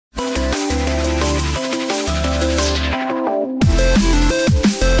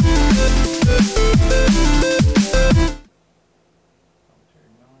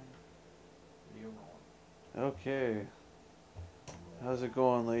Okay, how's it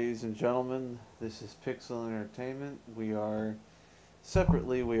going, ladies and gentlemen? This is Pixel Entertainment. We are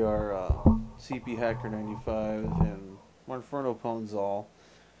CP Hacker 95 and Marferno Ponzal,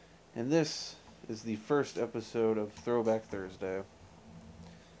 and this is the first episode of Throwback Thursday.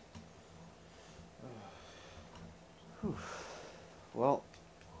 Whew. Well,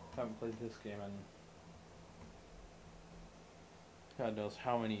 Haven't played this game in God knows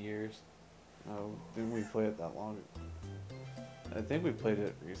how many years. didn't we play it that long? I think we played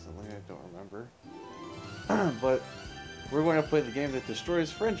it recently, I don't remember. But we're going to play the game that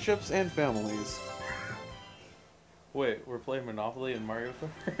destroys friendships and families. Wait, we're playing Monopoly and Mario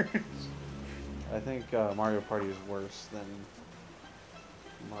Kart? I think Mario Party is worse than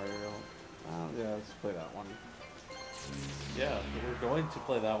Mario. Yeah, let's play that one. Yeah, we're going to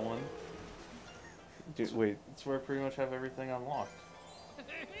play that one. Dude, wait. It's where I pretty much have everything unlocked.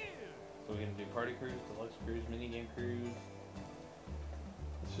 So we can do Party Cruise, Deluxe Cruise, Minigame Cruise.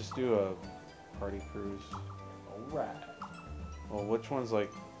 Let's just do a Party Cruise. Alright. Well, which one's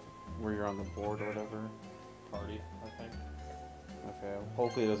like where you're on the board or whatever? Party, I think. Okay,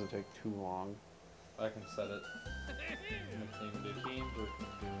 hopefully it doesn't take too long. I can set it. We can do teams or we can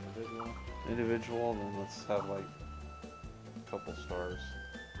do individual. Individual, then let's have like a couple stars.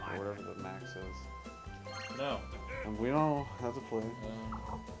 Or whatever the max is. No. And we don't have to play.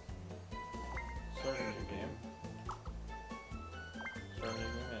 Start a new game. Start a new game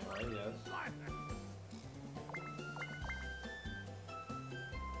anyway, yes.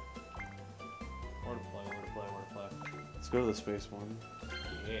 Where to play, where to play, where to play. Let's go to the space one.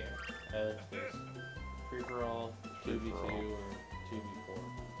 Yeah. I like space. Free for all, 2v2 or 2v4.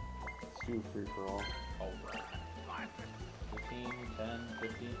 Let's do free for all. Alright. 15, 10,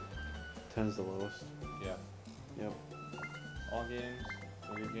 50. 10's the lowest. Yeah. Yep. All games,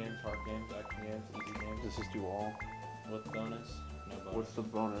 weird games, hard games, action games, easy games. Let's just do all. With bonus, no bonus. What's the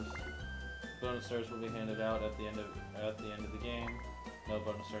bonus? Bonus stars will be handed out at the end of the game. No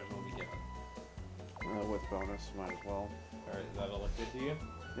bonus stars will be given. With bonus, might as well. Alright, that'll look good to you?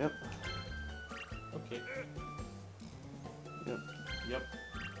 Yep. Okay. Yep. Yep.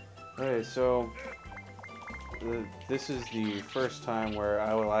 Okay, so this is the first time where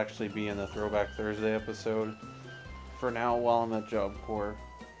I will actually be in the Throwback Thursday episode. For now, while I'm at Job Corps.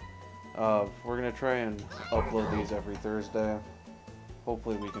 We're gonna try and upload these every Thursday.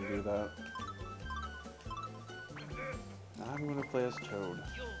 Hopefully we can do that. I'm gonna play as Toad,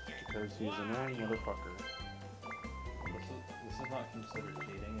 because he's an annoying motherfucker. This is not considered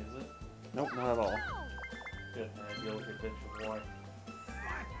cheating, is it? Nope, not at all. Good, and I deal with your bitch or wife.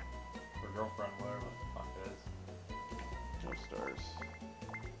 Or girlfriend, whatever the fuck it is. No stars.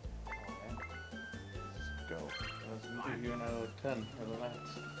 Okay. Let's go. Let's give you an out of 10, or the max.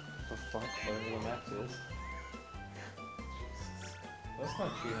 The fuck? Whatever the max is. That's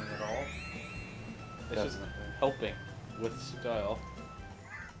not cheating at all. It's just helping with style.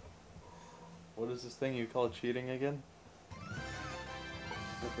 What is this thing you call cheating again?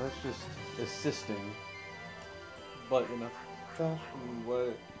 That's just assisting. But in a fashionable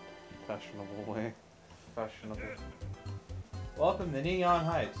way. Fashionable way. Fashionable. Welcome to Neon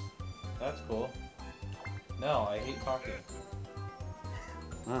Heights. That's cool. No, I hate talking.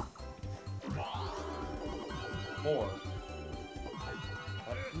 Huh. 4.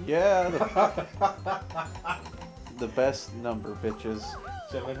 Yeah, the best number, bitches.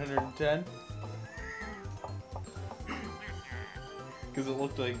 710? Because it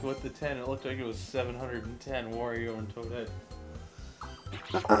looked like, with the 10, it looked like it was 710 Wario and Toadette.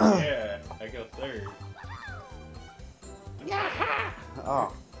 Yeah, I go third. Yeah!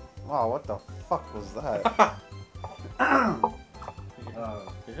 Oh. Wow, what the fuck was that?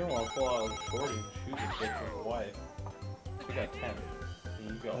 You're gonna want to pull out a shorty and shoot your bitch with a wife. She got 10, and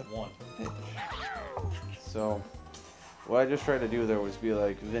you got 1. So, what I just tried to do there was be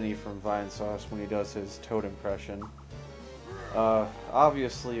like Vinny from Vine Sauce when he does his Toad impression.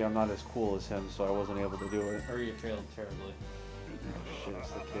 Obviously I'm not as cool as him, so I wasn't able to do it. Or you failed terribly. Shit, it's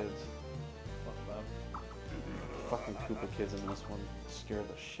the kids. Fuck them. Fucking Koopa kids in this one scared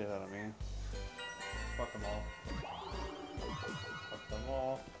the shit out of me. Fuck them all. Fuck them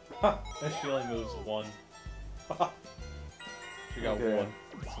all. Ha! And she only moves 1. She got Okay. 1.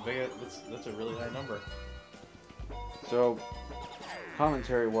 That's a really high number. So,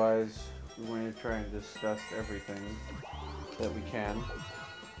 commentary-wise, we're going to try and discuss everything that we can.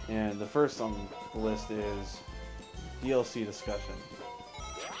 And the first on the list is DLC discussion.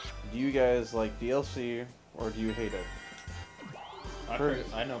 Do you guys like DLC, or do you hate it?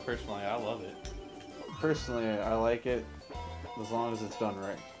 I know personally I love it. Personally, I like it as long as it's done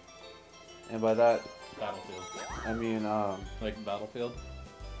right. And by that, Battlefield. I mean, Like Battlefield?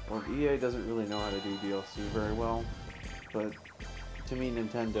 well, EA doesn't really know how to do DLC very well, but to me,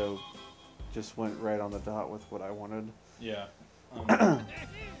 Nintendo just went right on the dot with what I wanted. Yeah. $8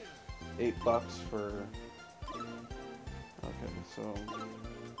 for. Okay, so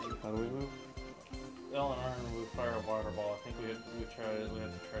how do we move? L and R remove fire water ball. I think we have to try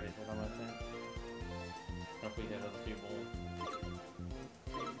to hit them, I think. If we hit other people.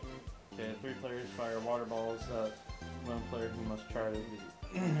 Okay, 3 players fire water balls at 1 player who must try to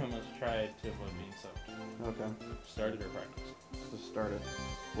avoid being soaked. Okay. Started or practice? Let's just start it.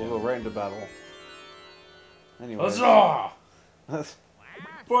 We'll go right into battle. Anyway. Huzzah!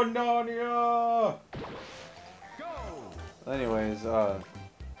 Banania! Anyways,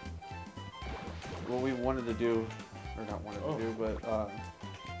 what we wanted to do, or not wanted to do, but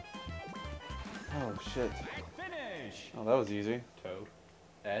oh shit. Oh, that was easy. Toad.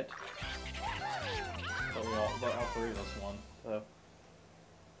 Ed. But all 3 of us won. So.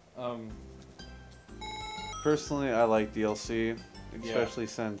 Personally, I like DLC, especially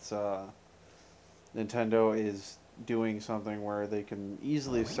since Nintendo is doing something where they can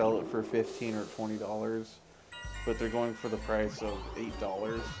easily sell it for $15 or $20, but they're going for the price of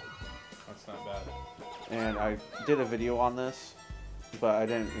 $8. That's not bad. And I did a video on this, but I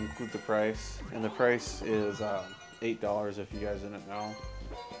didn't include the price, and the price is $8 if you guys didn't know.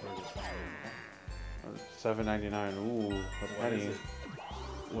 $7.99. Ooh, a penny.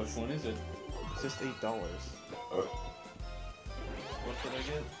 Which one is it? It's just $8. What should I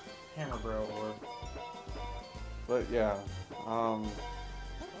get? Hammer Bro or? But yeah, I'm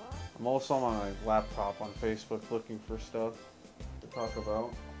also on my laptop on Facebook looking for stuff to talk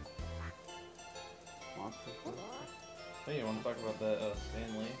about. Hey, you want to talk about that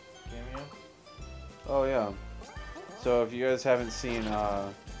Stan Lee cameo? Oh yeah. So if you guys haven't seen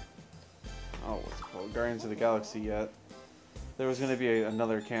what's it called, Guardians of the Galaxy yet, there was going to be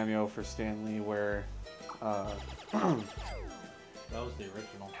another cameo for Stan Lee where that was the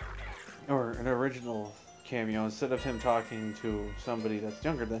original. Or an original cameo. Instead of him talking to somebody that's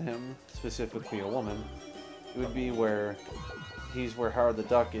younger than him, specifically a woman, it would be where he's where Howard the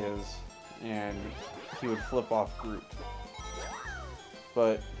Duck is, and he would flip off Groot.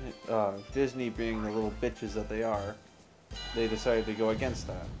 But Disney, being the little bitches that they are, they decided to go against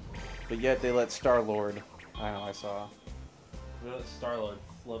that. But yet they let Star-Lord, I know I saw. They let Star-Lord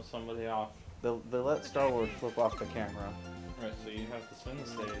flip somebody off. They let Star-Lord flip off the camera. Right, so you have to spin the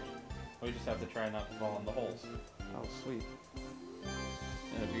stage. We just have to try not to fall in the holes. Oh, sweet.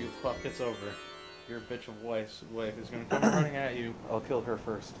 And if you puff gets over, your bitch of wife is gonna come running at you. I'll kill her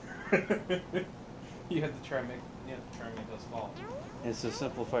first. You have to try and make us fall. It's a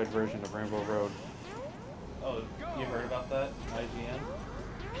simplified version of Rainbow Road. Oh, you heard about that? IGN?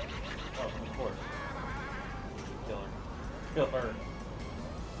 Oh, of course. Kill her.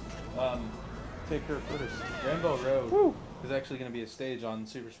 Take her first. Rainbow Road Woo! is actually going to be a stage on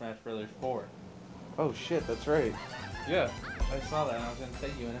Super Smash Bros. 4. Oh shit, that's right. Yeah, I saw that and I was going to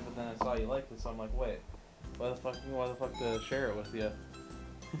take you in it, but then I saw you liked it, so I'm like, wait, why the fuck to share it with you?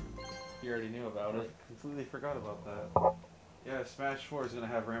 You already knew about it. I completely forgot about that. Yeah, Smash 4 is going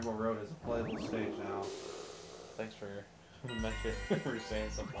to have Rainbow Road as a playable stage now. Thanks for saying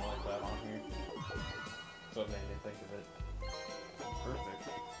something like that on here. So it made me think of it. Perfect.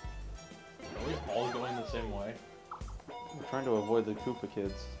 Are we all going the same way? We're trying to avoid the Koopa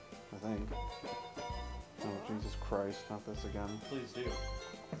kids, I think. Oh, Jesus Christ, not this again. Please do.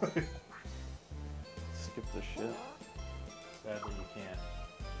 Skip this shit. Sadly, you can't.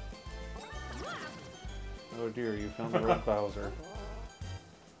 Oh dear, you found the red Bowser.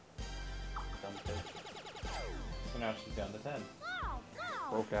 Dumb bitch. So now she's down to 10.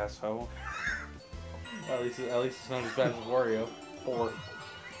 Broke ass hoe. At least it's not as bad as Wario. 4.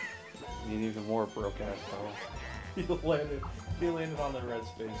 You need even more broke ass hoe. He landed on the red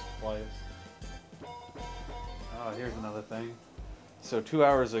space twice. Oh, here's another thing. So 2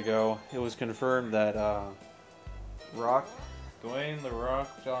 hours ago, it was confirmed that Rock, Dwayne The Rock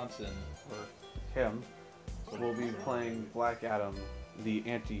Johnson, or him, will be playing Black Adam, the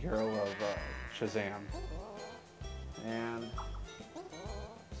anti-hero of Shazam. And anything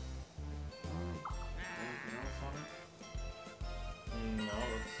else on it? No,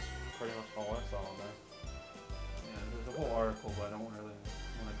 that's pretty much all I saw on there. Yeah, there's a whole article, but I don't really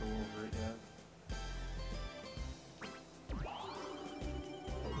want to go over it yet.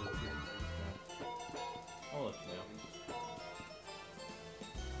 I'll let you know.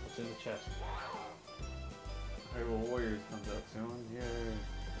 What's in the chest? Hyrule Warriors comes out soon. Yay!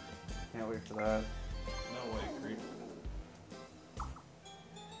 Can't wait for that. No way, creep.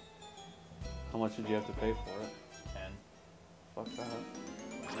 How much did you have to pay for it? 10. Fuck that.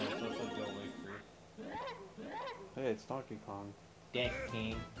 Yeah, so it's like go away free. Hey, it's Donkey Kong. Donkey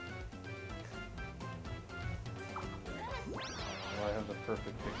King. Well, I have the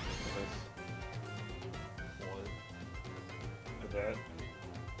perfect picture for this. What? For that.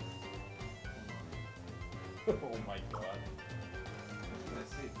 Oh my god.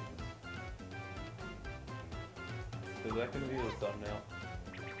 Let's see. Is that gonna be the thumbnail?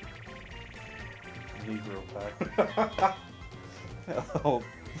 THROWBACK.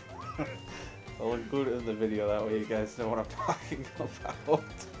 I'll include it in the video, that way you guys know what I'm talking about.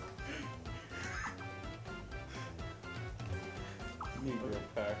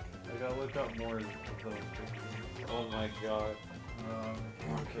 THROWBACK. I gotta look up more of those pictures. Oh my god.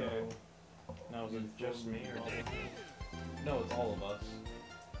 Okay. Now is it just me or no? It's all of us.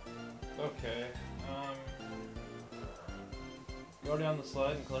 Okay. Go down the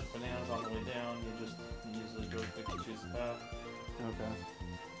slide and collect bananas on the way down. You just use the joystick to choose the path. Okay.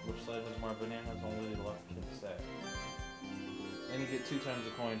 Which side has more bananas? Only the left can stack. And you get 2 times a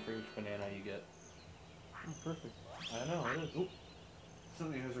coin for each banana you get. Oh, perfect. I know, it is. Ooh.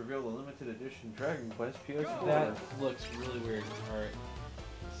 Somebody has revealed a limited edition Dragon Quest PS4. That looks really weird. Alright.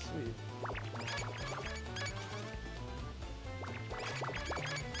 Sweet.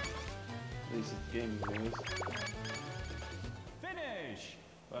 At least it's gaming news. Finish!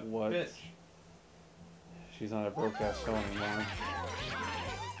 But What? Bitch. She's not a broadcast show anymore.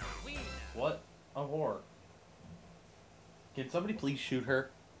 What a whore. Can somebody please shoot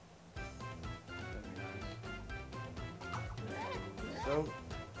her? That'd be nice. So,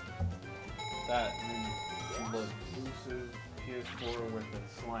 That looks, exclusive PS4 with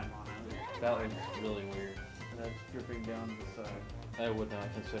a slime on it. that looks really weird. That's dripping down the side. I would not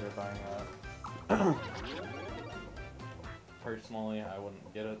consider buying that. Personally, I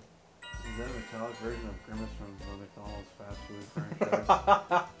wouldn't get it. Is that a metallic version of Grimace from the McDonald's fast food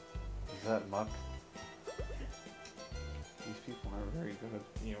franchise? Is that muck? These people are very good.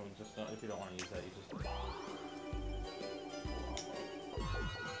 You know, just don't, if you don't want to use that, you just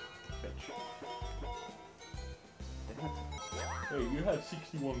Bitch. Hey, you have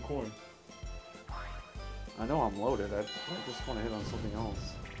 61 coins. I know I'm loaded. I just want to hit on something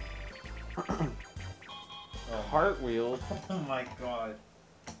else. Heart wheel. Oh my god.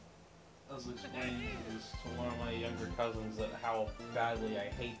 I was explaining this to one of my younger cousins that how badly I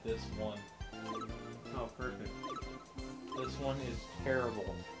hate this one. Oh, perfect. This one is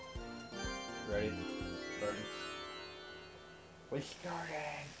terrible. Ready? Starting. We're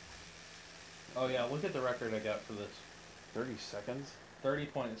starting! Oh yeah, look at the record I got for this. 30 seconds?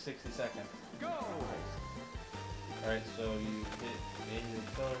 30.60 seconds. Go! Alright, so you hit and you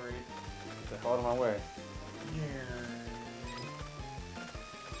accelerate. Get the hell out of my way. Yeah,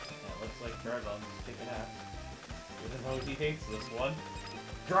 looks like Jarbone's kicking ass. Even though he hates this one.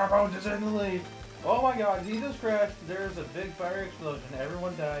 Jarbone's is in the lead! Oh my god, he just crashed. There's a big fire explosion.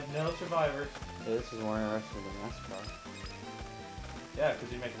 Everyone died. No survivors. Hey, this is more interesting than NASCAR. Yeah,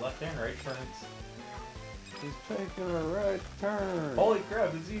 because you make left and right turns. He's taking a right turn. Holy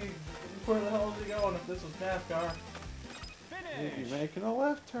crap, is he... Where the hell is he going if this was NASCAR? He'd Finish! be making a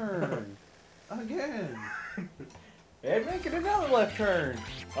left turn. Again. And making another left turn!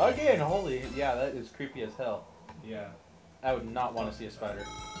 Again, holy... Yeah, that is creepy as hell. Yeah. I would not want to see a spider.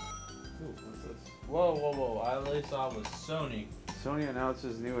 Ooh, what's this? Whoa, whoa, whoa. All I saw was Sony. Sony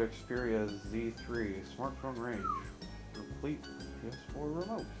announces new Xperia Z3 smartphone range. Complete PS4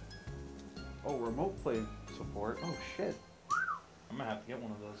 remote. Oh, remote play support. Oh shit. I'm gonna have to get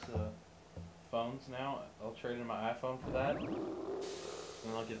one of those phones now. I'll trade in my iPhone for that. And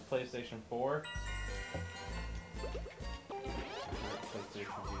then I'll get the PlayStation 4.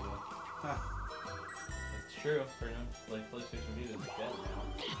 PlayStation Vita. It's true, pretty much. Like, PlayStation Vita is dead now.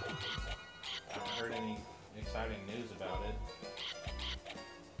 I haven't heard any exciting news about it.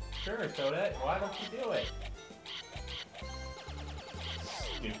 Sure, Toadette, why don't you do it?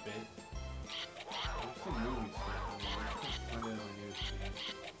 Stupid. I've seen movies for it.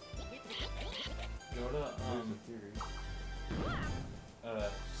 Go to, Here's a theory.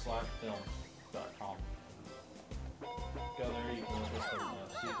 /film.com. Go there, you can look at some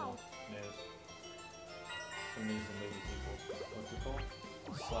sequel news. Some news and movie sequels. What's it called?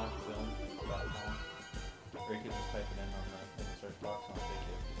 /film.com. Or you could just type it in the search box and I'll take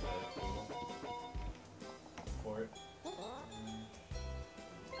it to Google for it.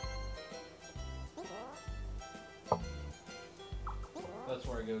 That's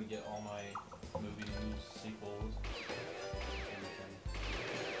where I go to get all my movie news, sequels, everything.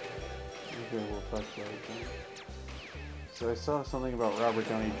 Okay, we'll touch that again. So I saw something about Robert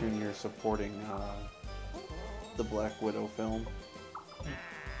Downey Jr. supporting the Black Widow film.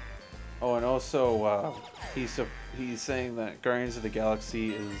 Oh, and also he's saying that Guardians of the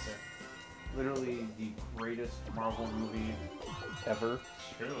Galaxy is literally the greatest Marvel movie ever.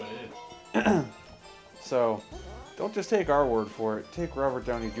 It's true, it is. So don't just take our word for it. Take Robert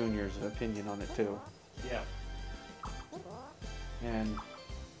Downey Jr.'s opinion on it too. Yeah. And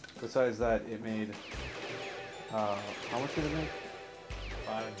besides that, it made how much did it make?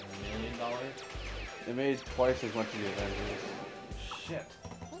 $5 million. It made twice as much as the Avengers. Shit.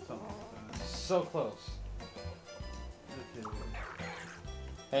 So close.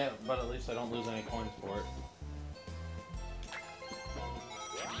 Hey, but at least I don't lose any coins for it.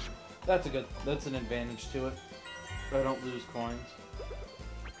 That's an advantage to it. I don't lose coins.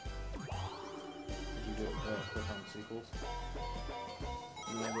 Did you do click on sequels?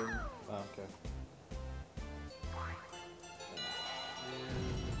 No, I didn't. Oh, okay.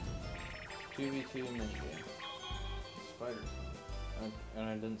 2v2 minigame. Spiders. And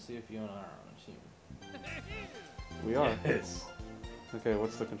I didn't see if you and I are on a team. We are. Yes. Okay,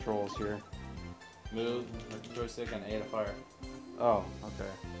 what's the controls here? Move, joystick, and A to fire. Oh, okay.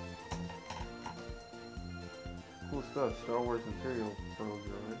 Cool stuff. Star Wars Imperial Pro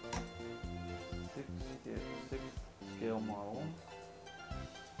Droid. 6 scale model.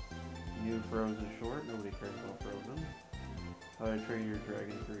 New Frozen short. Nobody cares about Frozen. How to Train Your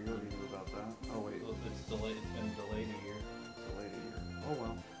Dragon 3. You already knew about that. Oh wait. Well, it's delayed. It's been delayed a year. Delayed a year. Oh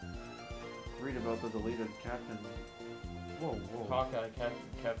well. Read about the deleted Captain. Whoa, whoa. Hawkeye,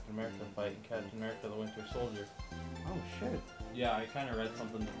 Captain America fight, Captain America the Winter Soldier. Oh shit. Yeah, I kind of read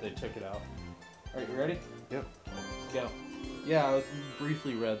something that they took it out. Alright, you ready? Yep. Go. Yeah, I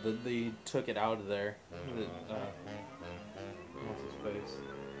briefly read that they took it out of there. That, what's his face?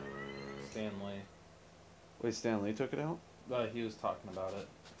 Stan Lee. Wait, Stan Lee took it out? He was talking about it.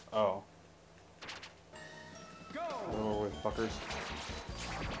 Oh. Go with fuckers.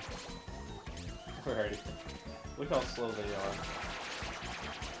 Alrighty. Look how slow they are.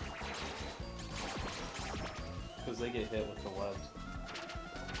 Because they get hit with the webs.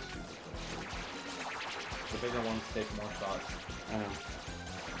 The bigger ones take more shots. I know.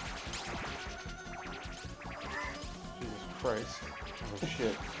 Jesus Christ. Oh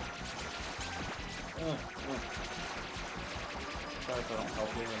shit. Sorry if I don't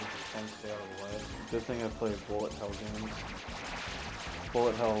help you, I'm just trying to stay out of the way. Good thing I played bullet hell games.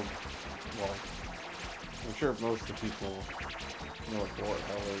 Bullet hell, well, I'm sure most of the people know what bullet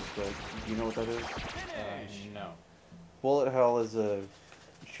hell is, but do you know what that is? No. Bullet hell is a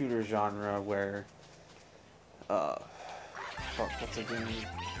shooter genre where, fuck, what's a game?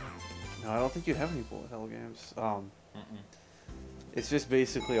 No, I don't think you have any bullet hell games. It's just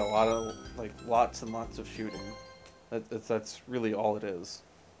basically a lot of, like, lots and lots of shooting. That's really all it is.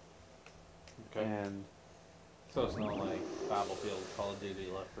 Okay. And So it's not like Battlefield, Call of Duty,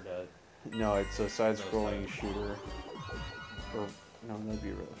 Left 4 Dead. no, it's a side-scrolling shooter. Or no, that'd be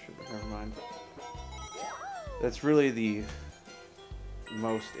a real shooter. Never mind. That's really the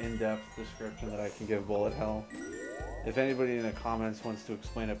most in-depth description that I can give bullet hell. If anybody in the comments wants to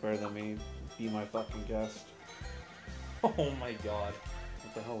explain it better than me, be my fucking guest. Oh my god.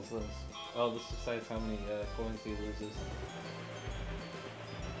 What the hell is this? Oh, this decides how many coins he loses.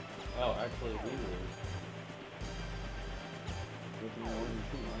 Oh, actually, we lose. Good thing I wasn't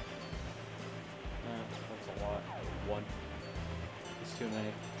too much. That's a lot. One. It's too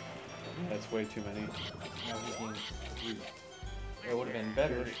many. That's way too many. Now he gains 3. It would have been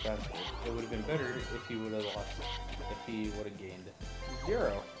better. It would have been better if he would have lost. If he would have gained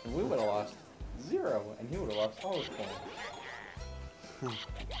 0, and we would have lost 0, and he would have lost all his coins.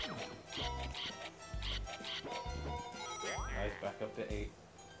 Nice, back up to 8.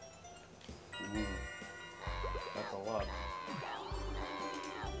 That's a lot.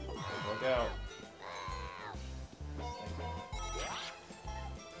 Look out.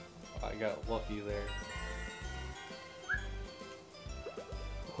 I got lucky there.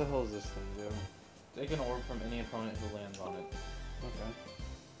 What the hell does this thing do? Take an orb from any opponent who lands on it. Okay.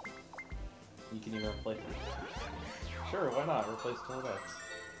 You can even replace it. Sure, why not? Replace THROWBACK.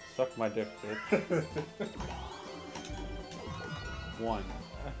 Suck my dick, bitch. 1.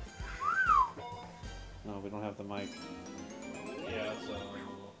 No, we don't have the mic. Yeah, so...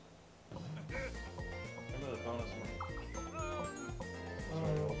 Remember the bonus one? So I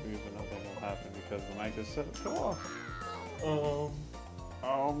hope even nothing will happen because the mic is set to go off.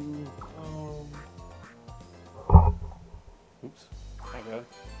 Oops. My bad.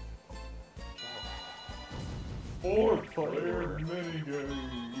 4-player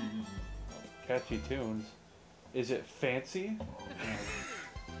minigame. Catchy tunes. Is it fancy?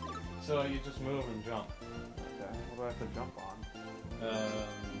 So you just move and jump. Okay, what do I have to jump on?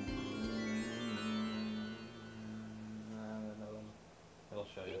 It'll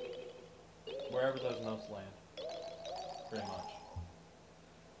show you. Wherever those notes land. Pretty much.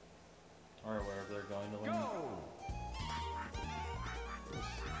 Or wherever they're going to land.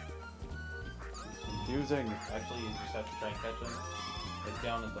 It's confusing. Actually, you just have to try and catch them. It's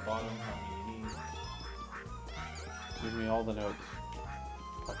down at the bottom. How many you need. Give me all the notes.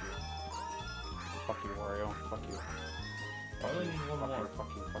 Fuck you. Fuck you, Wario. Fuck you. I only need one more.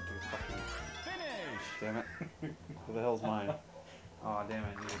 Fuck you, fuck you, fuck you. Finish! Damn it. Who the hell's mine? Aw, damn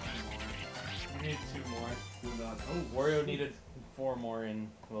it. I needed 2 more. You need 2 more. Oh, Wario needed 4 more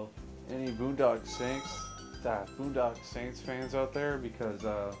in, well... Any Boondock Saints fans out there? Because,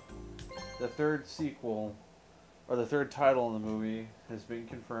 the 3rd sequel, or the 3rd title in the movie, has been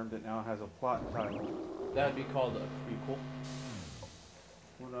confirmed. It now has a plot title. That'd be called a prequel.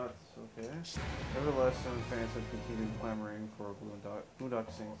 Boondocks, okay. Nevertheless, some fans have continued clamoring for Boondock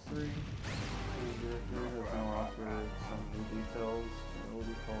Saints 3. The director has now offered some new details. What will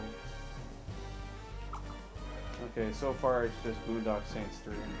be called? Okay, so far it's just Boondock Saints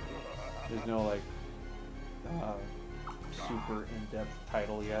 3. There's no, like, super in-depth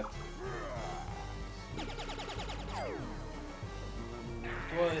title yet.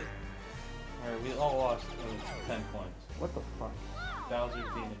 What? Alright, we all lost 10 points. What the fuck? Bowser's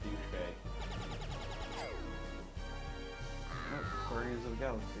being a douchebag. Oh, Guardians of the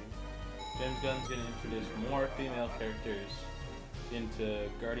Galaxy. James Gunn's gonna introduce more female characters into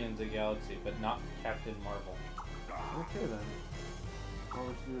Guardians of the Galaxy, but not Captain Marvel. Okay then.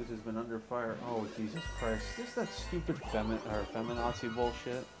 Marvel Studios has been under fire. Oh Jesus Christ! Is this that stupid feminazi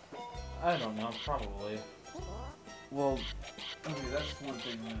bullshit? I don't know, probably. Well, okay, that's one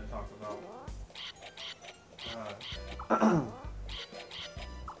thing I'm gonna talk about.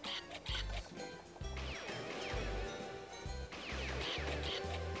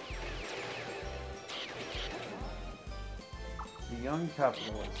 The young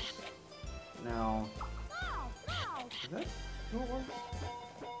capitalists. Now, is that who it was?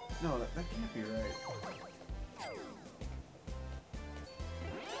 No, that can't be right.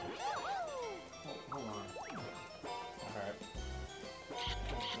 Hold on. Alright.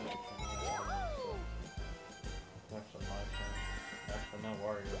 Actually, my turn. Actually, no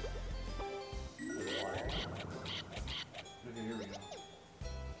Wario. Okay, here we go.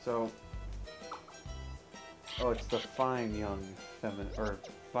 So, oh, it's the Fine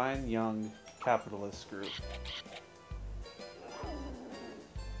Young Capitalist Group.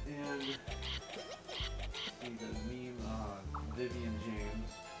 And see the meme, Vivian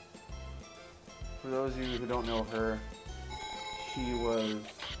James. For those of you who don't know her, she was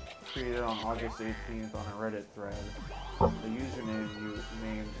created on August 18th on a Reddit thread. The username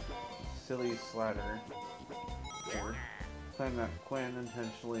named Silly Slatter claimed that Quinn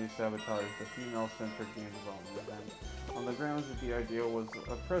intentionally sabotaged the female-centric game development event on the grounds that the idea was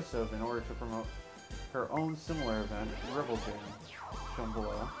oppressive in order to promote her own similar event, Rebel Jam, shown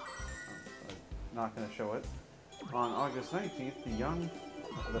below. I'm not going to show it. On August 19th,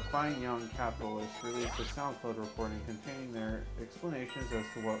 the Fine Young Capitalists released a SoundCloud recording containing their explanations as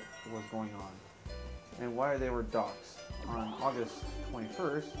to what was going on and why they were doxxed. On August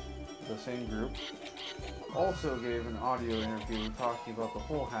 21st, the same group also gave an audio interview talking about the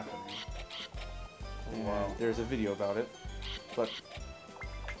whole happening. And wow. There's a video about it, but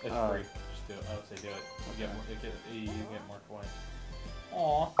it's free. Just do it. I would say do it. You get more coins.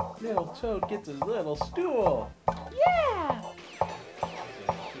 Aw, little Toad gets his little stool. Yeah.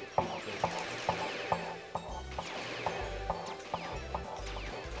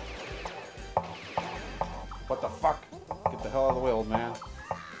 What the fuck? Get the hell out of the way, old man.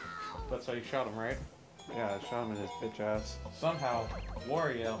 That's how you shot him, right? Yeah, I shot him in his bitch ass. Somehow,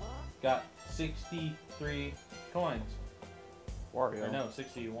 Wario got 63 coins. Wario? Or no,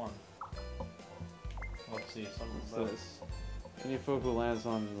 61. Let's see, What's this? Any foe who lands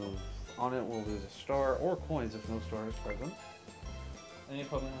on it will lose a star or coins if no star is present. Any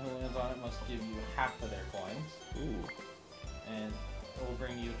opponent who lands on it must give you half of their coins. Ooh. And it will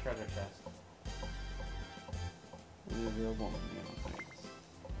bring you a treasure chest. Only available on Neo things.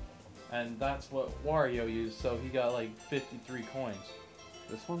 And that's what Wario used, so he got like 53 coins.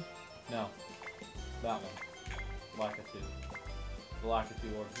 This one? No. That one. Lakitu. The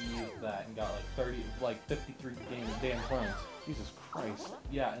Lakitu, or he used that and got like 53 damn coins. Jesus Christ.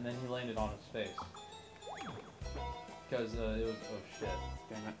 Yeah, and then he landed on his face. Because it was, oh shit.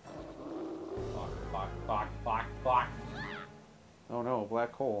 Damn it. Fuck. Oh no,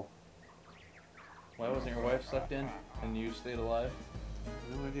 black hole. Why wasn't your wife sucked in and you stayed alive?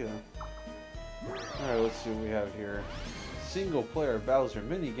 No idea. Alright, let's see what we have here. Single player Bowser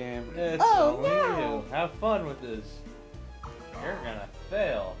minigame. It's only you. Have fun with this. You're gonna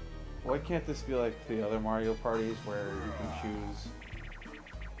fail. Why can't this be like the other Mario parties where you can choose,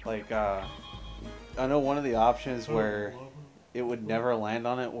 like, I know one of the options where it would never land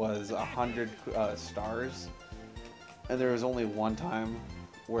on it was 100 stars, and there was only one time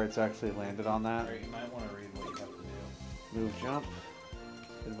where it's actually landed on that. Alright, you might want to read what you have to do. Move, jump.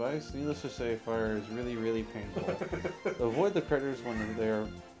 Advice: needless to say, fire is really, really painful. Avoid the predators when they're...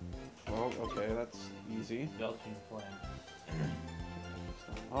 Well, okay, that's easy. Belching flame.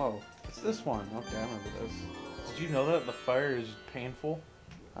 Oh, it's this one. Okay, I remember this. Did you know that the fire is painful?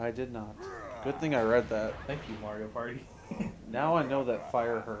 I did not. Good thing I read that. Thank you, Mario Party. Now I know that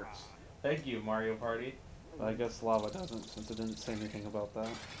fire hurts. Thank you, Mario Party. But I guess lava doesn't, since it didn't say anything about that.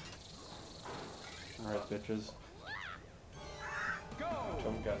 Alright, bitches.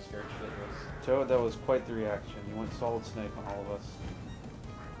 Toad got scared shitless. Toad, that was quite the reaction. You went solid snake on all of us.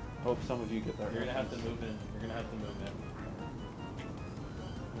 Hope some of you get that. You're gonna have to move in. You're gonna have to move in.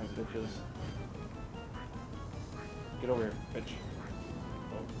 Alright, bitches. Get over here, bitch.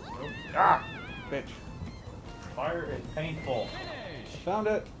 Oh, nope. Ah! Bitch. Fire is painful. Found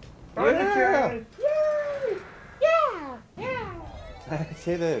it! Found it, Yeah! Jared! Yeah! Yeah! I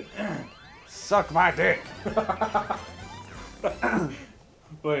hit it. Suck my dick!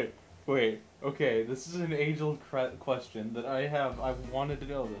 Wait. Okay, this is an age-old question that I've wanted to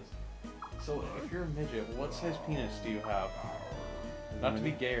know this. So, if you're a midget, what size penis do you have? Not to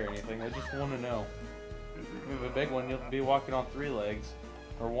be gay or anything, I just want to know. If you have a big one, you'll be walking on 3 legs.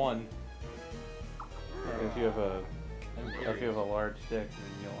 Or 1. If you have a large dick,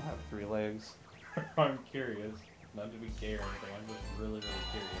 then you'll have 3 legs. I'm curious. Not to be gay or anything, I'm just really, really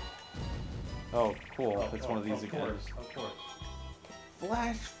curious. Oh, cool. It's one of these again. Of course.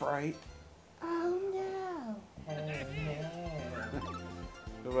 Flash fright. Oh no!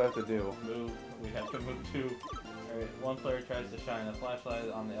 What do I have to do? Move. We have to move 2. Alright, one player tries to shine a flashlight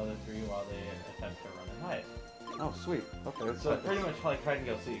on the other 3 while they attempt to run and hide. Oh, sweet. Okay, that's So pretty much like hide and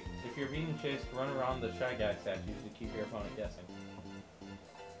go seek. If you're being chased, run around the Shy Guy statues to keep your opponent guessing.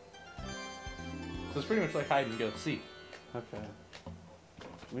 So it's pretty much like hide and go seek. Okay.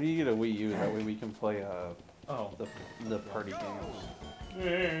 We need to get a Wii U, that way we can play the party games.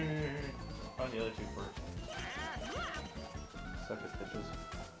 On the other 2 first. Suck it, bitches.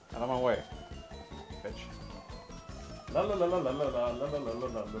 Out of my way. Bitch. La la la la la la la la la la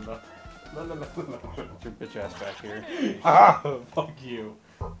la la. Get your bitch ass back here. Ah! Fuck you.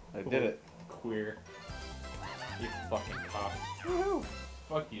 I did it. Queer. You fucking cock. Woohoo!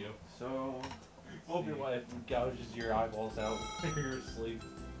 Fuck you. So, Hope your wife gouges your eyeballs out when you're asleep.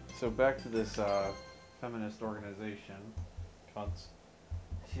 so back to this feminist organization. Cunts.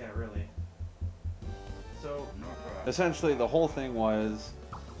 Yeah, really. So, essentially the whole thing was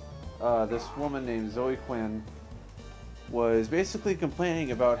this woman named Zoe Quinn was basically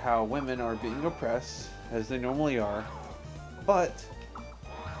complaining about how women are being oppressed, as they normally are, but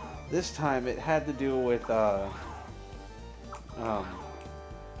this time it had to do with the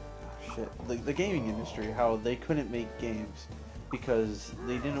gaming industry, how they couldn't make games because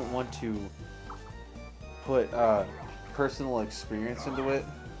they didn't want to put personal experience into it,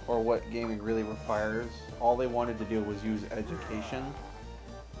 or what gaming really requires. All they wanted to do was use education,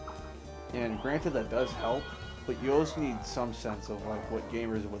 and granted that does help, but you also need some sense of like what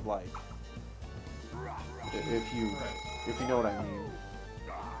gamers would like, if you know what I mean.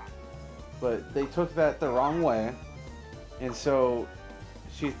 But they took that the wrong way, and so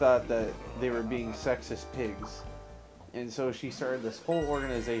she thought that they were being sexist pigs, and so she started this whole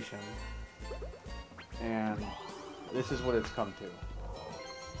organization, and this is what it's come to.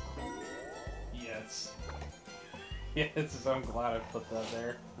 Yes. Yes, I'm glad I put that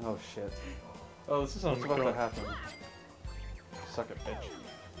there. Oh shit. Oh, this is What's about to happen? Suck it, bitch.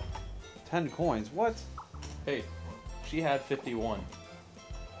 10 coins, what? Hey, she had 51.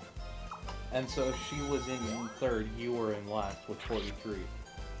 And so she was in 3rd, you were in last with 43.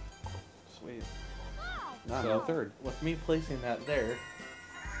 Sweet. Not So, in third. with me placing that there,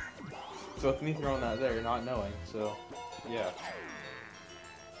 so with me throwing that there, not knowing, so, yeah.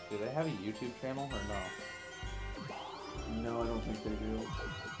 Do they have a YouTube channel or no? No, I don't think they do.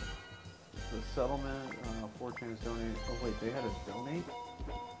 The settlement, 4 chance donate. Oh wait, they had a donate?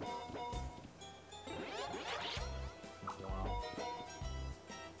 Wow.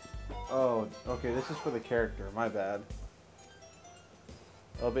 Oh, okay, this is for the character, my bad.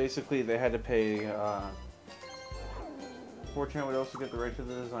 Well, basically they had to pay, 4chan would also get the right to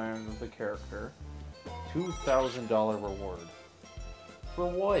the design of the character. $2,000 reward For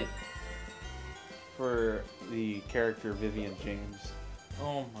what? for the character Vivian James.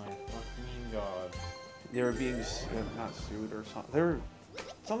 Oh my fucking god. They were being not sued or something.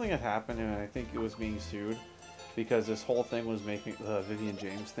 Something had happened, and I think it was being sued because this whole thing was making the Vivian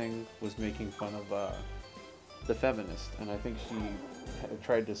James thing was making fun of the feminist, and I think she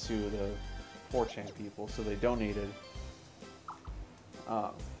tried to sue the 4chan people, so they donated.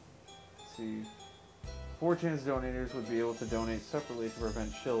 Let's see. 4chan's donators would be able to donate separately to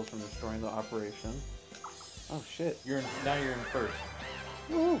prevent shills from destroying the operation. Oh shit! Now you're in first.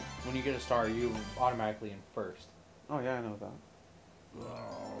 Woo. When you get a star, you automatically in first. Oh yeah, I know that.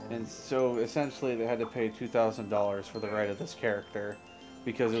 And so essentially, they had to pay $2,000 for the right of this character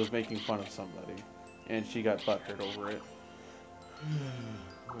because it was making fun of somebody, and she got butthurt over it.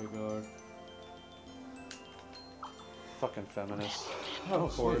 Oh my god. Fucking feminists.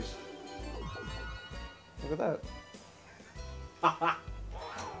 Of course. Look at that.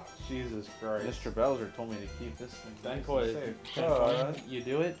 Jesus Christ. Mr. Bowser told me to keep this thing. 10 coins. safe. 10 coins. You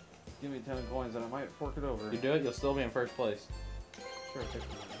do it? Give me 10 coins and I might fork it over. You do it, you'll still be in first place. Sure, take it.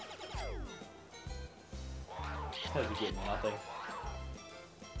 Because you get nothing.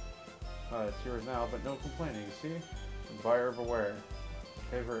 It's yours now, but no complaining, see? Buyer beware.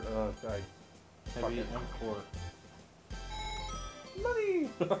 Favorite, guy. Heavy Fucking M4. Money!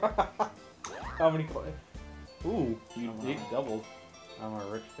 How many coins? Ooh, you doubled. I'm a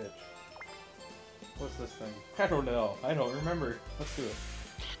rich bitch. What's this thing? I don't know. I don't remember. Let's do it.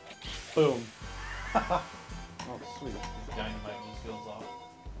 Boom. Oh, sweet. Dynamite just goes off.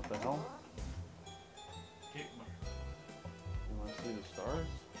 What the hell? You want to see the stars?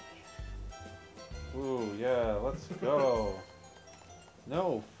 Ooh, yeah, let's go.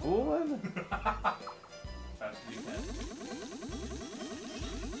 No fooling? Fast as you can.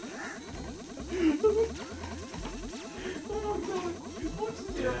 Oh my god. What's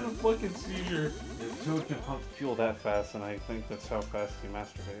the Yeah. fucking seizure? If Toad can pump fuel that fast, and I think that's how fast he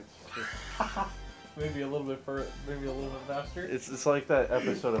masturbates. Maybe a little bit faster. It's like that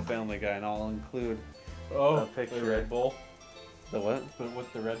episode of Family Guy, and I'll include a picture. The Red Bull. The what? But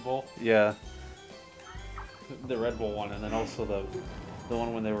with the Red Bull. Yeah. The Red Bull one, and then also the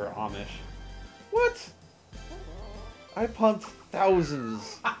one when they were Amish. What? I pumped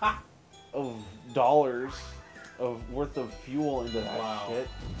thousands of dollars worth of fuel into that Wow. shit.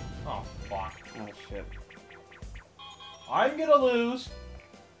 Oh fuck. Oh shit. I'm gonna lose.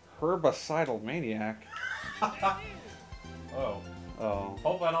 Herbicidal maniac. Oh. Oh.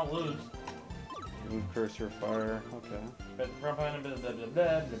 Hope I don't lose. Remove cursor fire. Okay. Blah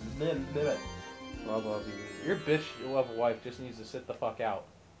Blah blah. Your bitch level wife just needs to sit the fuck out.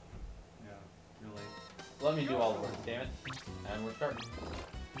 Yeah. Really. Let me do all the work, damn it. And we're starting.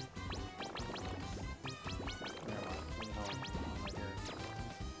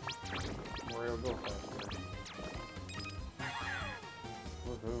 Mario, go faster.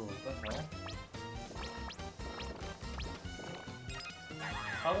 Woohoo. What the hell?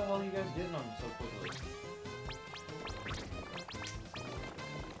 How the hell are you guys getting on so quickly?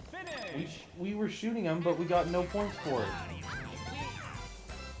 We were shooting them, but we got no points for it.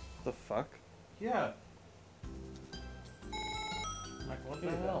 The fuck? Yeah. Like, what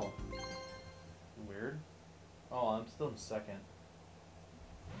the hell? Weird. Oh, I'm still in second.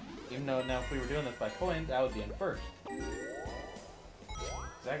 Even though now if we were doing this by coins, I would be in first.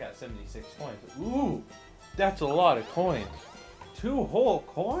 Cause I got 76 coins. Ooh! That's a lot of coins. 2 whole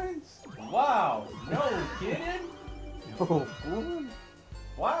coins? Wow! No kidding? No fooling.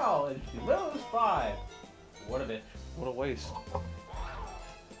 Wow! And she lose 5. What a bitch. What a waste.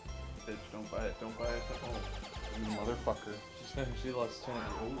 Bitch, don't buy it. Don't buy it. Oh, you motherfucker. She lost 20.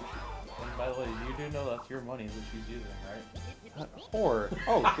 Ooh. And by the way, you do know that's your money that she's using, right? Whore.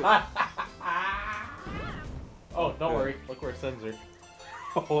 Oh, good. Oh, don't worry. Look where it sends her.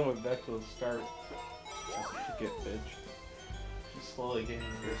 All the way back to the start. Get bitch. She's slowly getting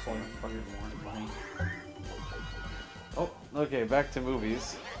your point. Fucking more money. Oh, okay, back to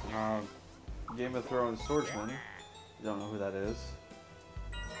movies. Game of Thrones swordsman. Don't know who that is.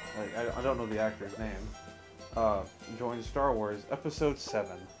 Like, I don't know the actor's name. Joined Star Wars Episode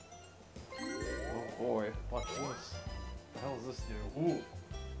 7. Oh boy, watch this. What the hell does this do? Ooh,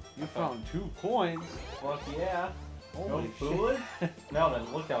 you found 2 coins. Fuck yeah. Holy Don't fool it. Now then,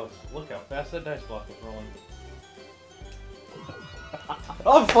 look how fast that dice block is rolling.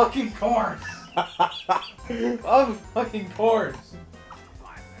 Of fucking course! Of fucking course!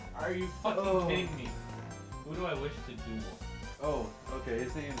 Are you fucking kidding me? Who do I wish to duel? Oh, okay,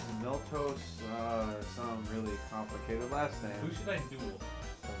 his name's Miltos, some really complicated last name. Who should I duel?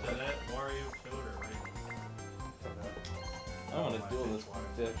 That Mario, Toad, or Raven? I want to my duel bitch this wife.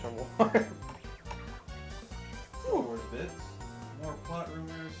 bitch. I'm war. Star Wars bits. More plot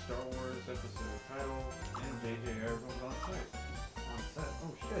rumors, Star Wars episode titles, and J.J. Abrams on site. On set.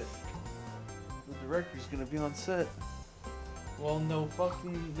 Oh shit. The director's gonna be on set. Well, no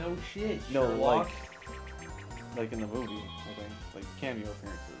fucking no shit. No, Sherlock. like in the movie, I think. Like cameo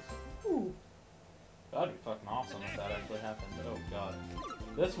appearances. Ooh. That'd be fucking awesome if that actually happened. Oh god.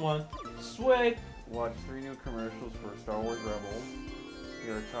 This one, sweet. Watch 3 new commercials for Star Wars Rebels.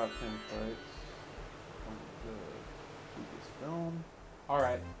 Here are top 10 fights from the previous film. All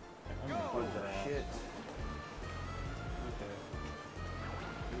right. I'm gonna What put the that. shit? Okay.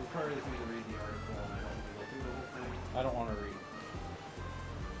 You probably just need to read the article and I don't need to go through the whole thing. I don't want to read.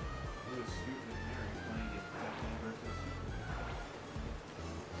 It was Scoot McNairy playing it Batman versus Superman.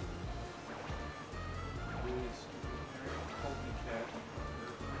 Who is Scoot McNairy? Colby Cat.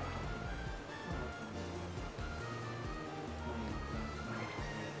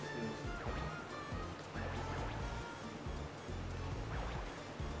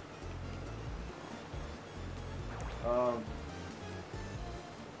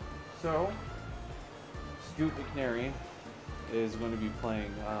 So, Scoot McNairy is going to be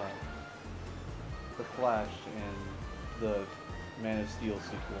playing the Flash in the Man of Steel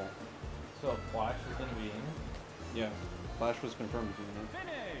sequel. So Flash is gonna be in. Yeah, Flash was confirmed to be in it.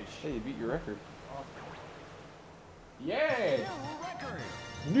 Finish! Hey, you beat your record. Yay!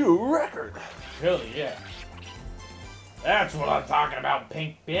 New record! Hell yeah! That's what I'm talking about,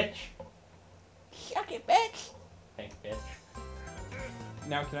 pink bitch. Suck it, bitch. Pink bitch.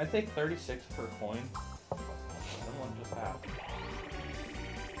 Now, can I take 36 per coin? Someone just have.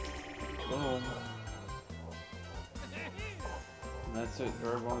 Boom. And that's it.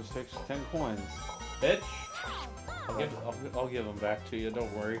 Everyone just takes 10 coins. Bitch. I'll give them back to you.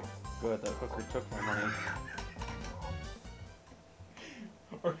 Don't worry. Good, that hooker took my money.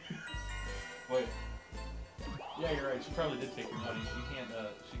 Wait. Yeah, you're right. She probably did take your money. She can't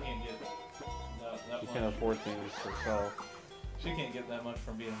get that She much. can't afford things herself. She can't get that much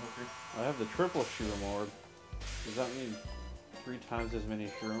from being a hooker. I have the triple shroom award. Does that mean 3 times as many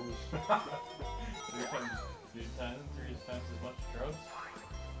shrooms? three times as much drugs.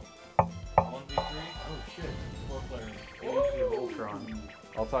 1v3. Oh shit. 4 players. Age of Ultron.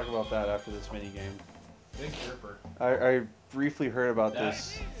 I'll talk about that after this minigame. Big Ripper. I briefly heard about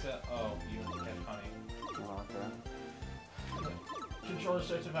this. Oh, you catch honey. Oh, okay. Controller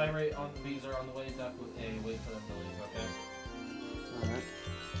starts to vibrate on the bees are on the way. Duck with A. Wait for them to leave. Okay. Alright.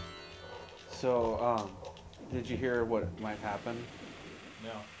 So, did you hear what might happen?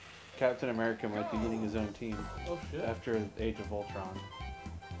 No. Captain America might be getting his own team Oh shit. after Age of Ultron.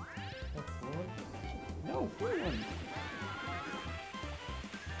 No, Fluent!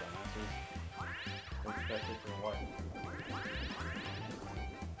 Dumbasses. Expected for what?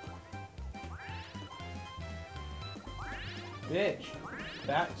 Bitch!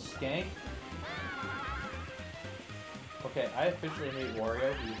 Fat skank? Okay, I officially hate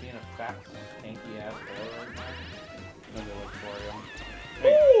Wario. He's being a fat, skanky ass boy right now. Nobody likes Wario.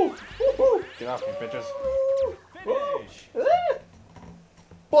 Hey! Woo! Get off me, bitches. Finish!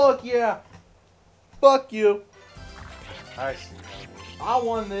 Fuck yeah! Fuck you! I see. I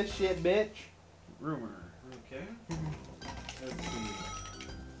won this shit, bitch! Rumor. Okay. Let's see.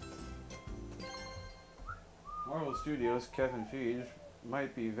 Marvel Studios' Kevin Feige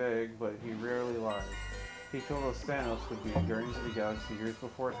might be vague, but he rarely lies. He told us Thanos would be in Guardians of the Galaxy years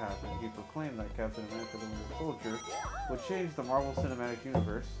before it happened. He proclaimed that Captain America the Winter Soldier would change the Marvel Cinematic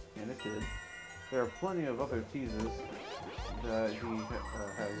Universe, and it did. There are plenty of other teases that he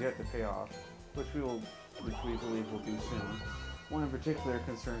has yet to pay off, which we believe will do soon. One in particular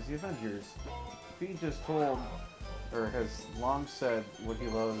concerns the Avengers. Feige just told, or has long said, what he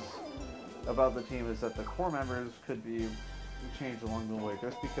loves about the team is that the core members could be changed along the way.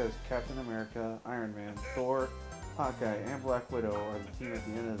 Just because Captain America, Iron Man, Thor, Hawkeye, and Black Widow are the team at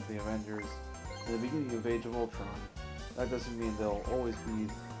the end of the Avengers in the beginning of Age of Ultron, that doesn't mean they'll always be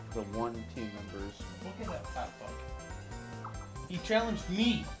the one team members. Look at that fat fuck. He challenged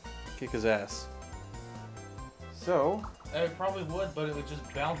me! Kick his ass. So, I probably would, but it would just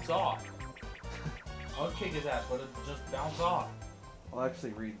bounce off. I would kick his ass, but it would just bounce off. I'll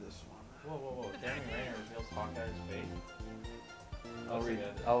actually read this one. Whoa, whoa, whoa. Danny Rayner reveals Hawkeye's fate.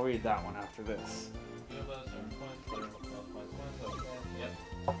 I'll read that one after this.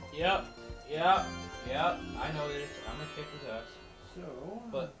 Yep. I know this. I'm gonna kick his ass. So.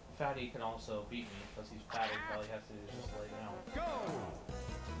 But Fatty can also beat me because he's fatty. All he has to do is just lay down. Go!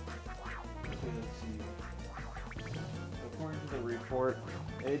 Okay, let's see. According to the report,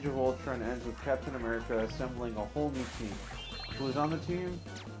 Age of Ultron ends with Captain America assembling a whole new team. who is on the team,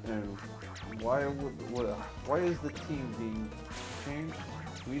 and why is the team being changed?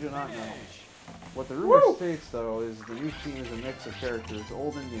 We do not know. What the rumor states, though, is the new team is a mix of characters,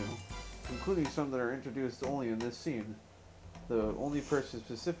 old and new, including some that are introduced only in this scene. The only person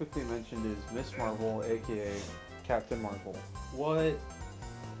specifically mentioned is Miss Marvel, aka Captain Marvel. What?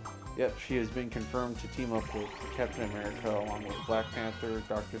 Yep, she has been confirmed to team up with Captain America along with Black Panther,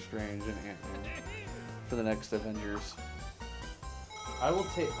 Doctor Strange, and Ant-Man for the next Avengers. I'm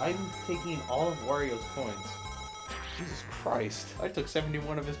taking all of Wario's coins. Jesus Christ. I took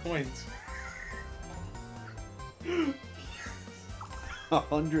 71 of his coins.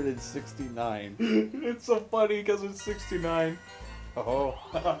 169. It's so funny because it's 69. Oh.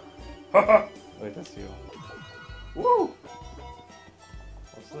 Wait, that's you. Woo!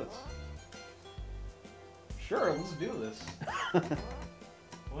 What's this? Sure, let's do this.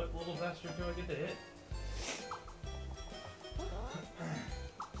 What little bastard do I get to hit?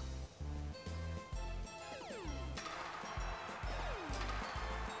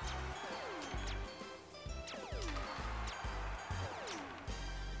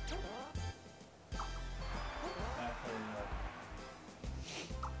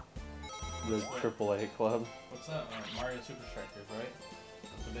 The AAA club. What's that? Mario Super Strikers, right?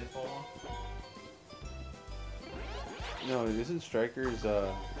 That's the baseball one? No, isn't Strikers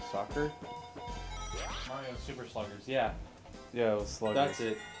soccer? Mario Super Sluggers, yeah. Yeah, it was Sluggers. That's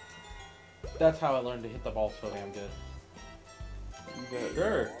it. That's how I learned to hit the ball so damn good.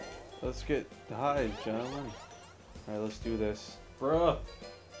 Sure. Let's get high, gentlemen. Alright, let's do this. Bruh.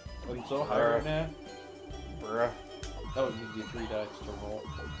 I'm so high right now. Bruh. That would give you 3 dice to roll.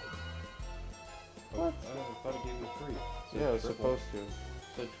 What? I thought it gave you 3. Yeah, it was triple. supposed to.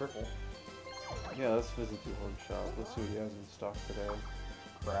 Said triple. Yeah, let's visit the org shop. Let's see what he has in stock today.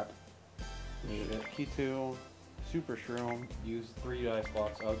 Crap. Key 2, Super Shroom. Use 3 dice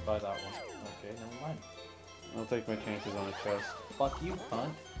blocks. I would buy that one. Okay, never mind. I'll take my chances on a chest. Fuck you,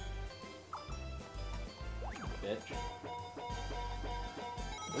 cunt. Bitch.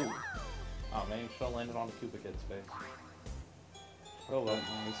 Ooh. Oh man, you should have landed on the Koopa Kid's face. Oh, that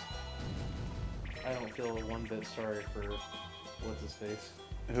noise. I don't feel one bit sorry for what's his face.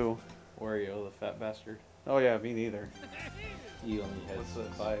 Who? Wario, the fat bastard. Oh yeah, me neither. He only has What's this?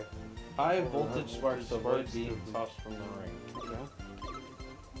 5 high voltage Voltage sparks to avoid sparks being to- tossed from the ring. Okay.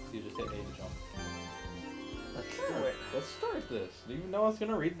 So you just hit A to jump. Let's Sure. Let's start this. Do you know I was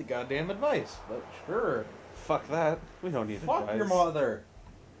gonna read the goddamn advice? But sure. Fuck that. We don't need Fuck advice. your mother.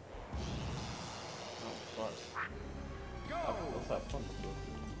 Oh, fuck. Oh, let's have fun with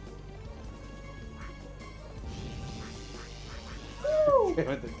Damn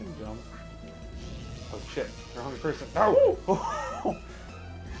it, they can jump. Oh shit, they're a hungry person. No!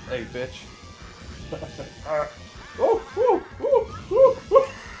 Hey, bitch.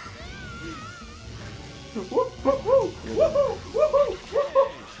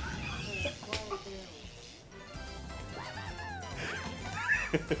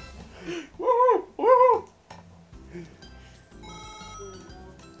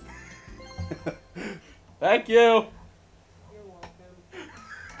 Thank you. You're welcome.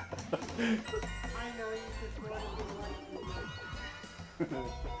 I know you just want to be like me. I'm the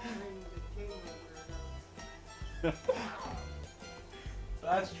king of weirdos.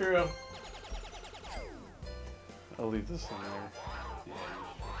 That's true. I'll leave this in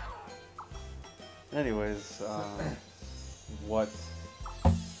there. Anyways, what?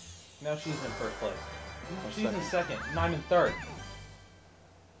 Now she's in first place. No, She's in second, and I'm in third.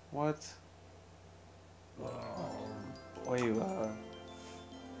 What? Wait,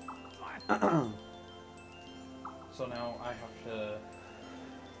 So now I have to.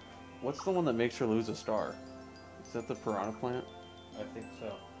 what's the one that makes her lose a star? Is that the piranha plant? I think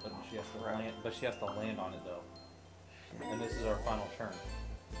so, but she has to land. But she has to land on it though. And this is our final turn.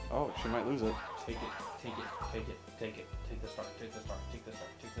 Oh, she might lose it. Take it, take it, take it, take it, take the star, take the star, take the star,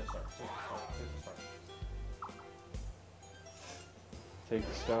 take the star, take the star, take the star. Take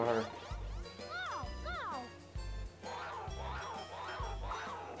the star.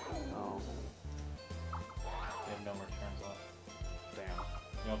 Oh, We have no more turns left. damn.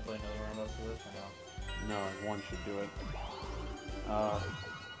 You want to play another round after this or no? No, one should do it. Let's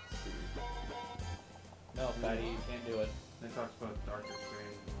see. No, Fatty, you can't do it. They talked about Doctor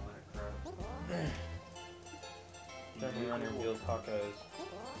Strange and all that crap. Jeremy Renner reveals Hawkeye's.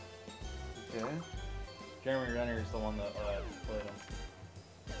 Okay. Jeremy Renner is the one that played him.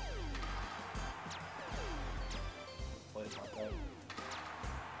 Played Hawkeye.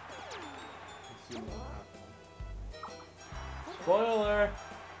 Let's see what happens. Spoiler!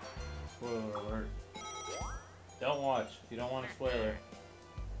 Spoiler alert. Don't watch. If you don't want a spoiler,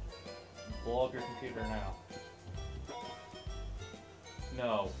 blow up your computer now.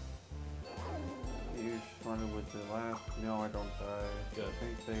 No. You just running with the laugh. No, I don't die. Good. I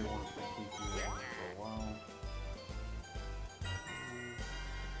think they want to keep you around for a while.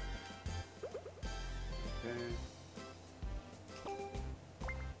 Okay.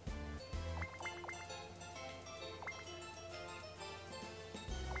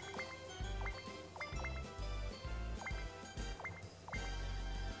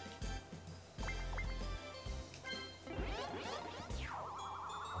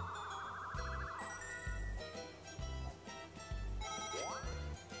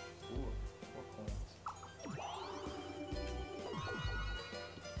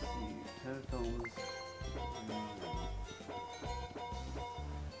 Tentacles.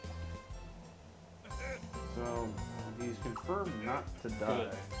 So he's confirmed not to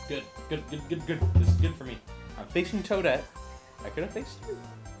die. Good. This is good for me. I'm facing Toadette. I could have faced you.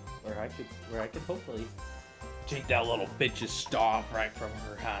 Where I could hopefully take that little bitch's star right from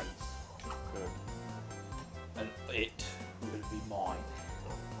her hands. Good. And it will be mine.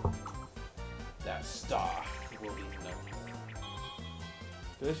 That star will be known.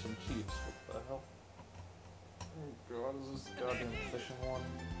 Fish and chips, what the hell? Oh god, is this goddamn fishing one?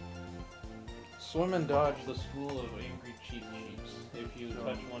 Swim and dodge the school of angry cheap chiefs. If you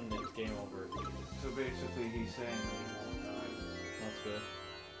touch one, it's game over. So basically, he's saying that he won't die. That's good.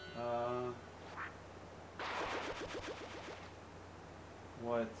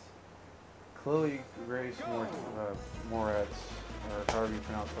 What? Chloe Grace Moretz, or however you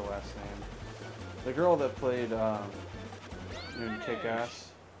pronounce her last name. The girl that played in Kick-Ass.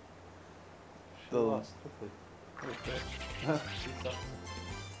 She lost quickly. She sucks.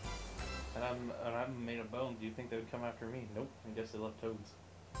 And I'm made of bone. Do you think they would come after me? Nope. I guess they left Toads.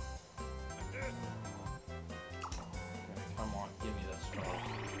 Okay, come on, give me that star.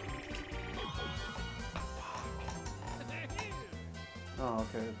 Oh,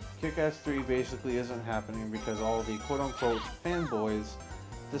 okay. Kick-Ass 3 basically isn't happening because all the quote-unquote fanboys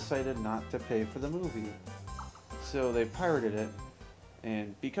decided not to pay for the movie. So they pirated it,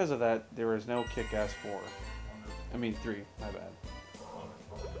 and because of that, there is no Kick-Ass 4. I mean 3, my bad.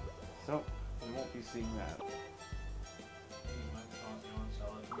 So, we won't be seeing that.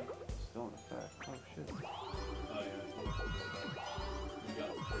 Still in effect. Oh shit. Oh yeah. You got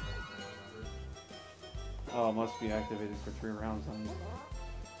the Oh, it must be activated for 3 rounds on.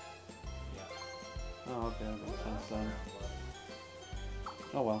 Yeah. Oh, okay, that makes sense then.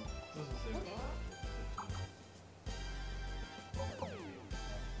 Oh well.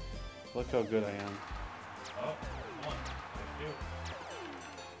 Look how good I am. Oh, come on.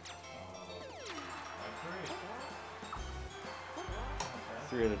 There's 2.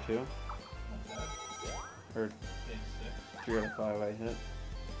 3 out of 2. Or 3 out of 5 I hit.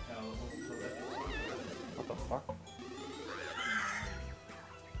 What the fuck?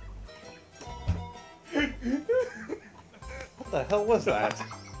 What the hell was that?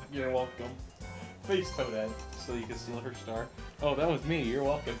 You're welcome. Face Toadette, so you can steal her star. Oh, that was me. You're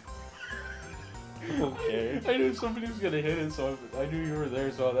welcome. Okay. I knew somebody was gonna hit it, so I knew you were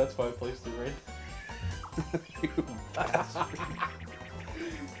there, so that's why I placed it right. You bastard.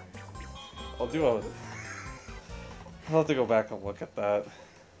 I'll have to go back and look at that.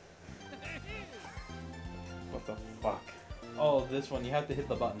 What the fuck? Oh, this one, you have to hit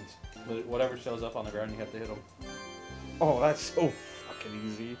the buttons. Whatever shows up on the ground, you have to hit them. Oh, that's so fucking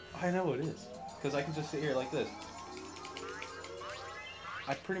easy. I know it is. Because I can just sit here like this.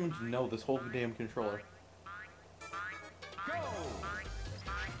 I pretty much know this whole damn controller.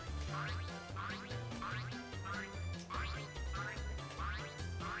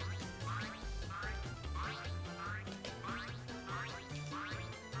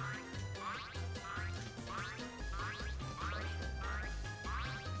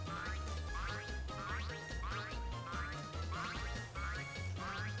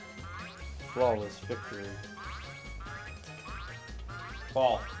 Flawless victory.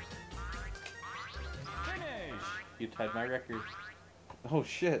 Ball. Finish! You tied my record. Oh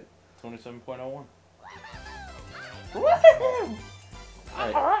shit. 27.01. Woohoo!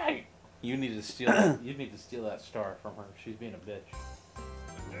 Alright. Alright! You need to steal that. You need to steal that star from her. She's being a bitch.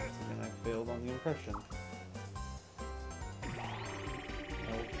 And I failed on the impression.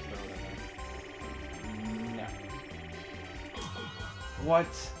 No.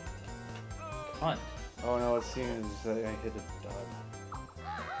 What? Fun. Oh no, it seems that I hit a dud.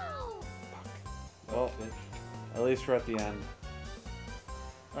 Well, Bitch. at least we're at the end.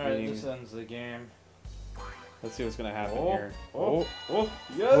 Alright, Meaning- this ends the game. Let's see what's gonna happen Oh, here. oh,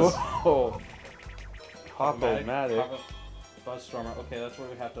 yes! Oh. Hop-o-matic. Buzzstormer. Okay, that's where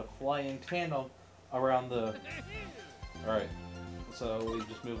we have to fly in tandem around the... Alright. So we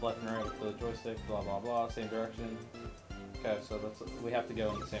just move left and right with the joystick, blah blah blah, same direction. Okay, so we have to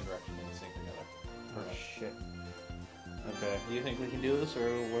go in the same direction and sync together. Oh shit. Okay. Do you think we can do this, or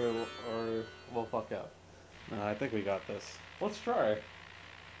we'll fuck up? No, I think we got this. Let's try.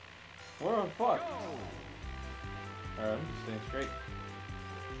 What the fuck? Alright, I'm just staying straight.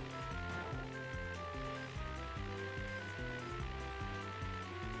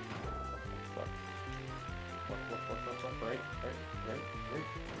 Fuck. What? Right.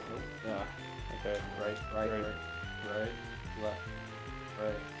 Nope. Yeah. Okay. Right, left,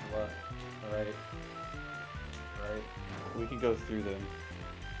 right. We can go through them.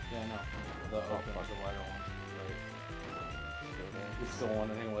 Yeah, no. The open, the wider ones. Right. We still won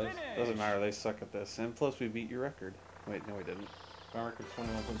anyways. Doesn't matter, they suck at this. And plus we beat your record. Wait, no we didn't. My record's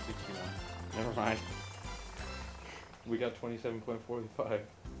 21.61. Never mind. We got 27.45.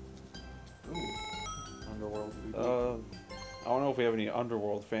 Ooh. Underworld. I don't know if we have any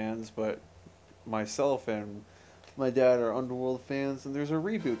Underworld fans, but myself and my dad are Underworld fans, and there's a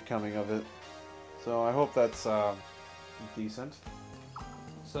reboot coming of it. So I hope that's decent.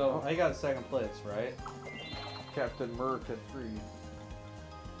 So I got second place, right? Captain America 3.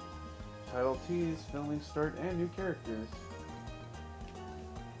 Title tease, filming start, and new characters.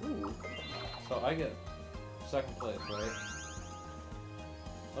 Ooh. So I get second place, right?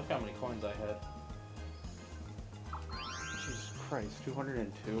 Look how many coins I had. Jesus Christ,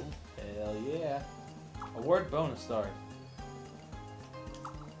 202? Hell yeah. Award bonus star.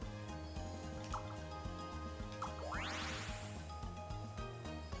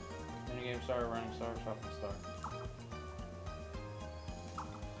 Minigame star, running star, shopping star.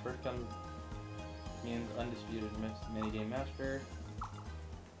 First comes means undisputed minigame master.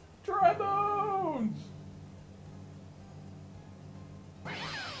 Dragons!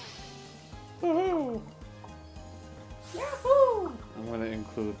 Woohoo! Yahoo! I'm gonna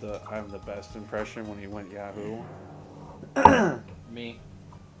include the I'm the best impression when he went Yahoo. Me.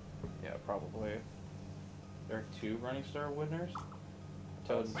 Yeah, probably. There are 2 running star winners.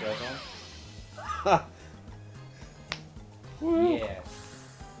 Toad and Dragon. Woo! Yeah.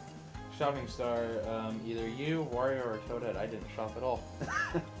 Shopping star, either you, Wario, or Toadette. I didn't shop at all.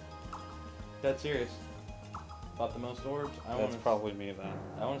 Dead serious. Bought the most orbs. That's probably me then.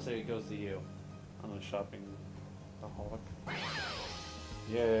 I want to say it goes to you. I'm a shopping aholic.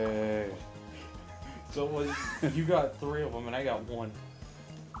 Yay! So you got 3 of them and I got 1.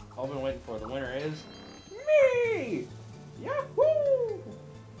 All I've been waiting for. The winner is me. Yahoo!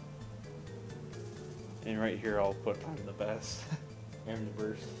 And right here I'll put I'm the best. I'm the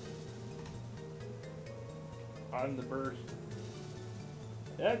burst. I'm the burst.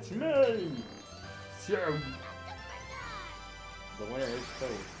 That's me. So the winner is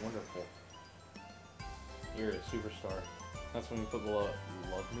Toad. Wonderful. You're a superstar. That's when you put below it.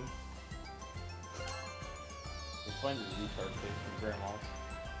 You love me. We'll find a retard face from Grandma's.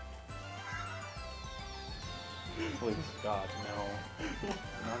 Please, God, no.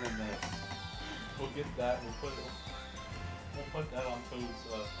 None in this. We'll get that and we'll put that on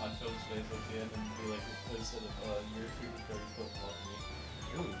Toad's face at the end and be like, instead of you're a superstar, you put love me.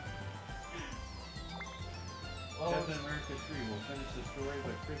 Ooh. Well, Captain America 3 will finish the story,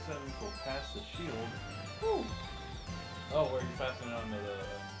 but Chris Evans will pass the shield. Woo. Oh, where he's passing it on to the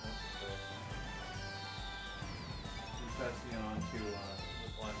He's passing it on to, the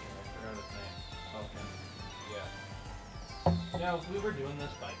blind guy. I forgot his name. Okay. Yeah. Yeah, if we were doing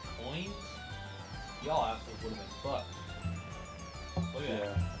this by coins, y'all assholes would have been fucked. Look at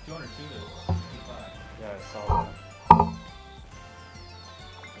that. 202 to 65. Yeah, I saw that.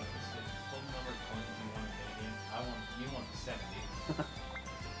 Total number of coins you want in minigame. You want 70.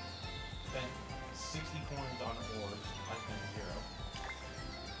 Spent 60 coins on orbs. I spent 0.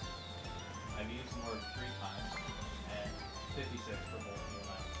 I've used an orb 3 times, and 56 for both you and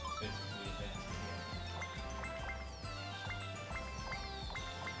I. Basically advanced the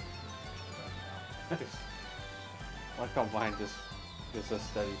game. Like how mine just is a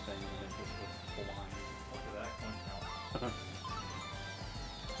steady thing and it just was blind. Look at that coin count.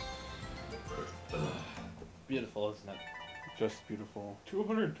 Beautiful, isn't it? Just beautiful.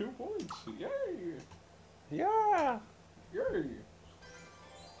 202 points! Yay! Yeah! Yay!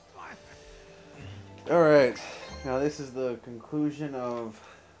 Alright, now this is the conclusion of,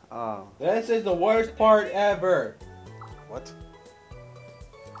 This is the worst part ever! what?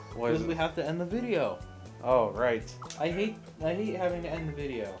 What is Because we it? have to end the video. Oh, right. I hate having to end the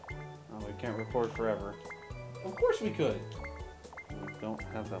video. Oh, we can't record forever. Of course we could. don't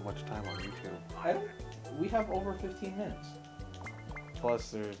have that much time on YouTube. I don't. We have over 15 minutes.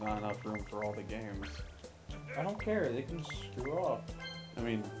 Plus, there's not enough room for all the games. I don't care. They can screw off. I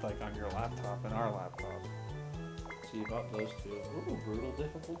mean, like on your laptop and our laptop. See about those two. Ooh, brutal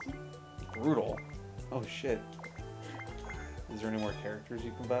difficulty. Brutal. Oh shit. Is there any more characters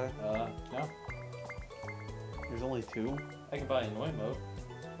you can buy? No. There's only 2? I can buy annoy mode.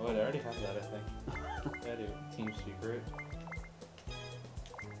 Oh, wait, I already have that, I think. I do. Team secret.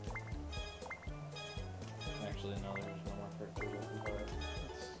 Actually, no, there's no more characters I can buy.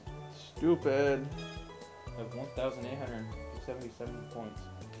 Stupid. I have 1,877 points.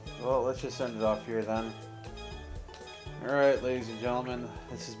 Well, let's just end it off here then. Alright, ladies and gentlemen,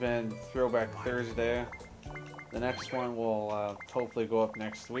 this has been Throwback Thursday. The next one will hopefully go up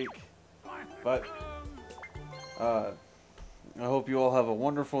next week. But, I hope you all have a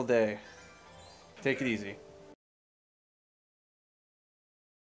wonderful day. Take it easy.